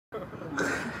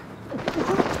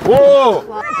와우.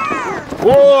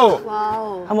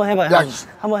 한번 해봐요. 야,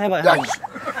 한번 해봐요. 야, 아니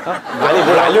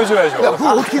뭘 알려줘야죠. 야,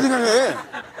 그걸 어떻게 그냥 해?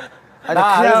 아니,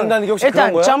 나 알려준다는 게 혹시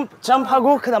일단 그런 거야?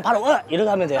 점프하고 그다음 바로 이렇게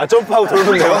하면 돼요. 아 점프하고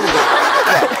돌던데요?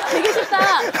 되게 쉽다.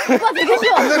 오빠 되게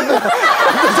쉬워. 안 되는데. 야,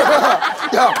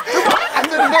 안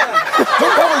되는데.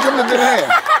 점프하고 이렇게 하면 되네.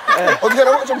 어떻게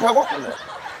하라고? 점프하고?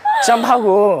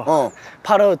 점프하고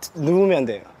바로 누우면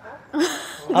돼요.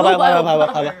 봐봐. 야,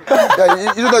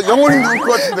 이러다 영원히 누울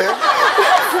것 같은데. 야,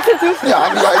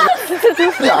 이거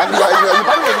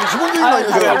빨리 해. 기본적인 거 아니야?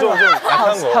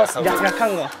 좀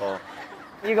약한 거.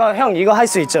 이거 형 이거 할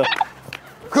수 있죠?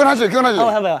 그건 하지.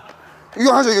 한번 해봐요.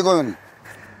 이거 하죠, 이건.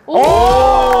 오!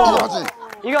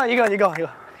 이거 하지. 이거.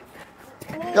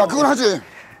 야, 그건 하지.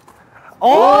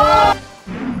 이거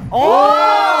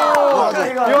하지.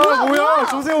 야 뭐야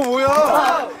조세호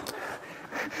뭐야?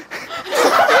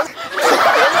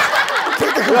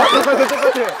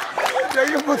 똑같아. 야,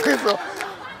 이거 못하겠어.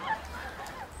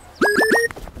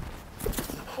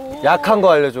 약한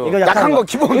거 알려줘. 이거 약한 거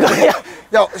기본.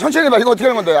 야, 천천히 해봐. 이거 어떻게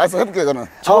하는 건데? 알았어, 해볼게, 이거는.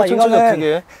 천천히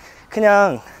어떻게 해?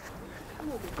 그냥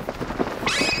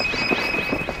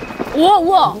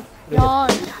우와. 야.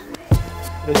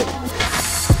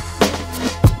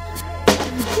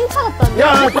 흰차 같다.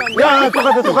 야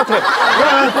똑같아.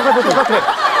 야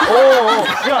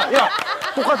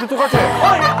똑같아.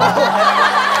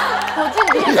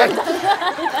 거짓말이야.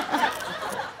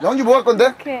 연기 뭐 할 건데?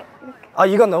 이렇게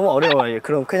이건 너무 어려워요.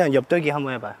 그럼 그냥 엽떡이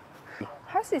한번 해봐요.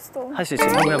 할 수 있어. 할 수 있어요.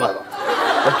 한번 해봐.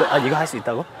 이거 할 수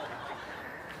있다고?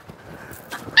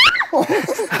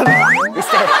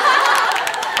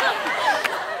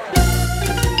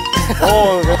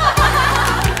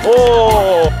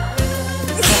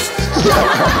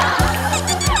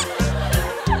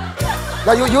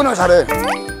 나 이거는 잘해.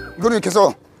 이거는 이렇게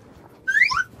해서.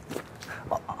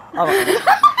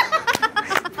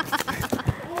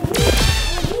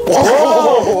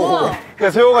 야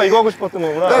세호가 이거 하고 싶었던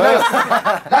거구나.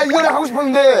 나 이거를 하고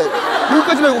싶었는데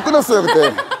여기까지만 하고 끊었어요,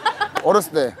 그때.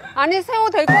 어렸을 때. 아니 새우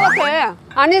될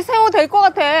것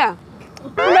같아.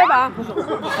 한번 해봐.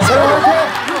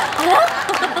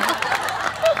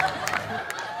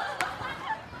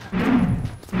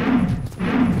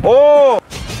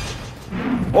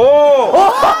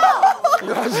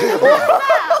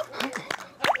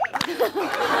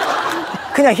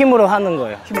 그냥 힘으로 하는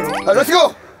거예요. 자,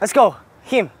 렛츠고! Let's go.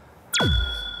 힘.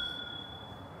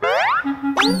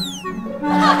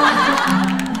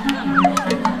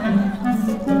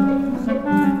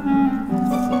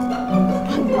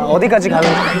 어디까지 가는?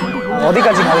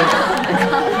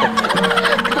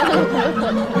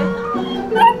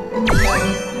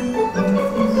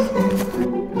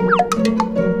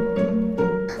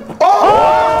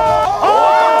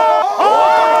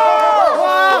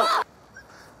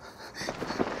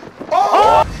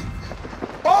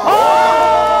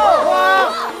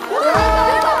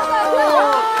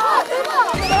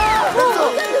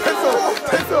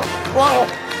 됐어. 와.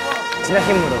 진짜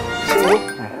힘으로.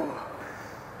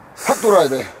 확 돌아야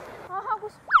돼.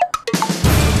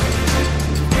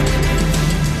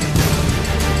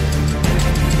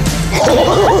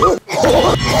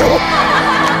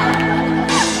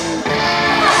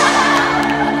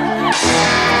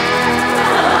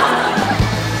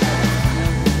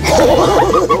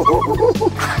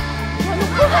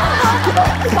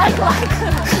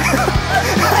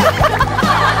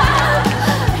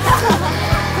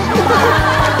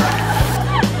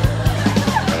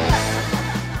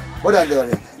 머리 안 돼,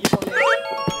 머리.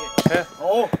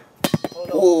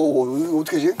 오, 이거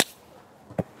어떻게 하지?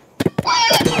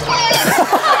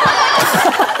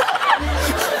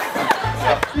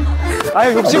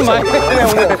 아유 욕심 많이 했네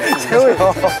오늘 세호이 형.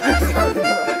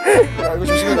 야, 이거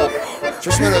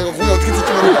조심해라. 이거 공이 어떻게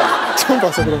튈지 모른다. 처음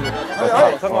봤어 그런 거.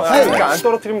 상관없어. 이렇게 안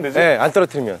떨어뜨리면 되지. 네, 안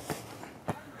떨어뜨리면.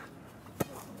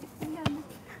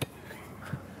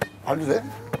 발도 돼?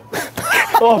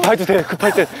 봐도 돼.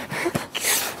 급할 때.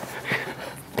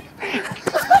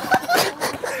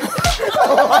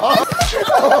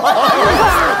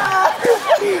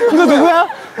 이거 누구야?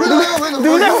 왜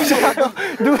누구 잘못이야?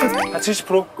 누구?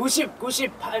 70%?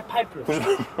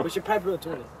 98%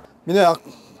 좀. 민호야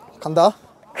간다.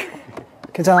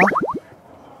 괜찮아?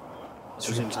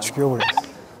 죽여버려.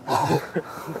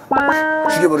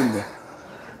 죽여버린대.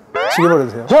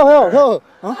 죽여버려도 돼요. 형.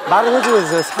 말을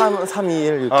해주세요. 3, 2,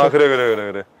 1 이렇게. 아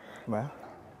그래. 뭐야?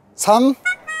 3,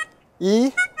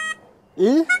 2,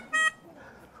 1.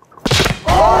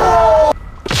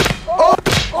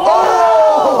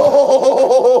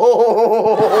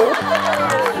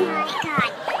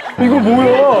 이거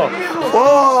뭐야?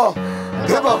 와,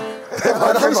 대박.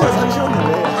 하기 싫었는데.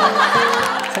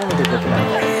 생각도 그렇게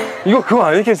나요. 이거 그거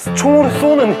아니야? 이렇게 총으로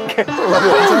쏘는 게. 이렇게.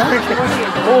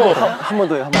 한 번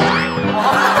더요, 한 번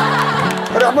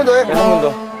더. 그래, 한 번 더 해. 한 번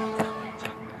더.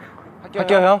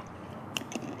 할게요, 형.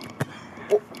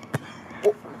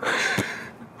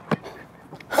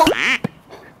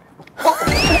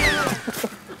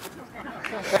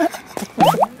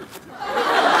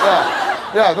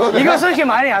 야, 너. 이거 솔직히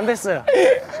말이 안 됐어요.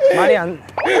 말이 안.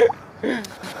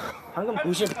 방금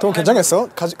보시. 돈 괜찮겠어?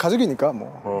 가족이니까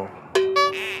뭐.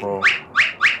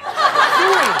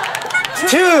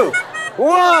 2, 1.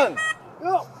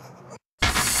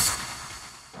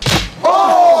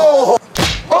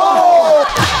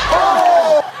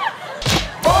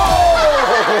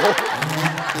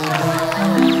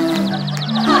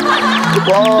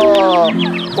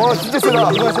 와, 진짜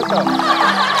세다. 이거 했었다.